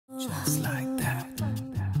Just like that.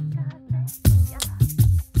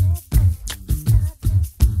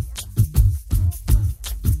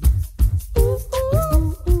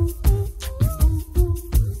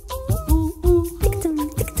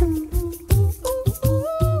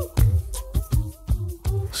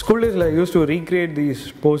 School days, I used to recreate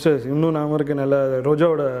these posters. இன்னும் நாம இருக்கு நல்ல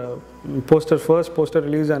ரோஜாவோட போஸ்டர் ஃபர்ஸ்ட் போஸ்டர்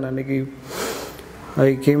ரிலீஸ் ஆன அன்னைக்கு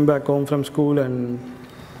I came back home from school and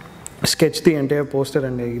sketched the entire poster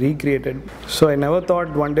and I recreated. So I never thought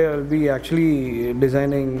one day I'll be actually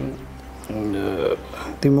designing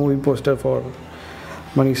the movie poster for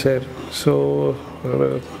Mani sir. So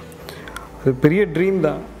a பெரிய dream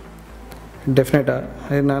தான்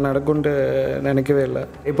டெஃபினட்டாக நான் நடக்கும்ட்டு நினைக்கவே இல்லை.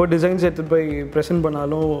 இப்போ designs எடுத்துகிட்டு போய் present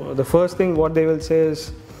பண்ணாலும் the first thing what they will say is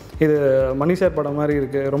இது மணி சார் படம் மாதிரி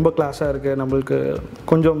இருக்குது, ரொம்ப கிளாஸாக இருக்குது, நம்மளுக்கு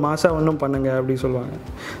கொஞ்சம் மாசாக ஒன்றும் பண்ணுங்க அப்படி சொல்லுவாங்க.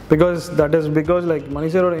 பிகாஸ் லைக் மணி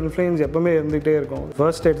சாரோட இன்ஃப்ளூயன்ஸ் எப்போவுமே இருந்துகிட்டே இருக்கும்.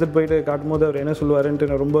 ஃபர்ஸ்ட் எடுத்துகிட்டு போயிட்டு காட்டும்போது அவர் என்ன சொல்லுவாருன்ட்டு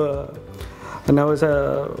நான் ரொம்ப நர்வஸாக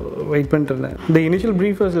வெயிட் பண்ணிட்டு இருந்தேன். தி initial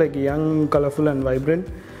brief was like young, colourful and vibrant.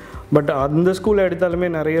 But அந்த ஸ்கூலில் எடுத்தாலுமே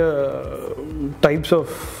நிறைய டைப்ஸ்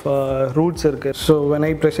ஆஃப் ரூட்ஸ் இருக்குது. So when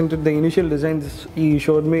I presented the initial designs E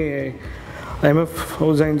ஷோட் me MF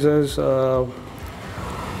Husain's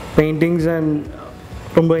paintings and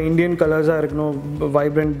ரொம்ப இந்தியன் கலர்ஸாக இருக்கணும்,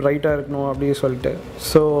 வைப்ரண்ட் பிரைட்டாக இருக்கணும் அப்படியே சொல்லிட்டு.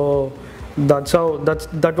 So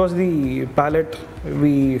that was the palette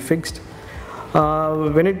we fixed.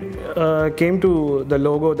 When it came to the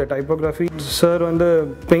logo, the typography, sir வந்து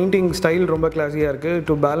painting style ரொம்ப கிளாஸியாக இருக்குது.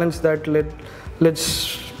 To balance that, let's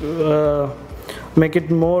make it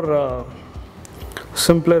more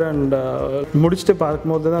simpler and முடிச்சுட்டு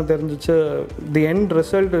பார்க்கும்போது தான் தெரிஞ்சிச்சு the end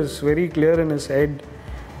result is very clear in his head.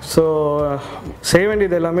 So செய்ய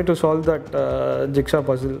வேண்டியது எல்லாமே to solve that jigsaw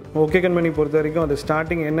Basil. Okay கண்மணி பொறுத்த வரைக்கும் அது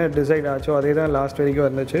ஸ்டார்டிங் என்ன டிசைட் ஆச்சோ அதே தான் லாஸ்ட் வரைக்கும்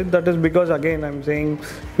இருந்துச்சு. That is because again I'm saying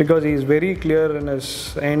because he is very clear in his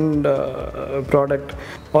end product.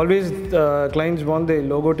 Always clients want the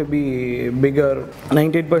logo to be bigger.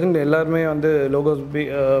 98% எல்லாருமே வந்து லோகோஸ்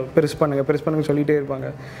பெருசு பண்ணுங்க சொல்லிகிட்டே இருப்பாங்க.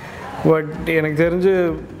 பட் எனக்கு தெரிஞ்சு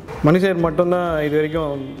மணி சார் மட்டும்தான் இது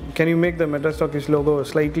வரைக்கும் can you make the Madras Talkies logo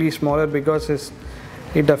slightly smaller because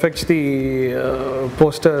it affects the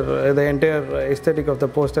poster, the entire aesthetic of the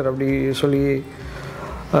poster அப்படி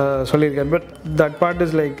சொல்லியிருக்காரு. But that part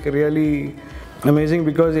is like really amazing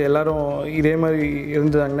because எல்லாரும் இதே மாதிரி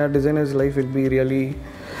இருந்துட்டாங்கன்னா designers life will be really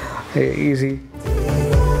easy.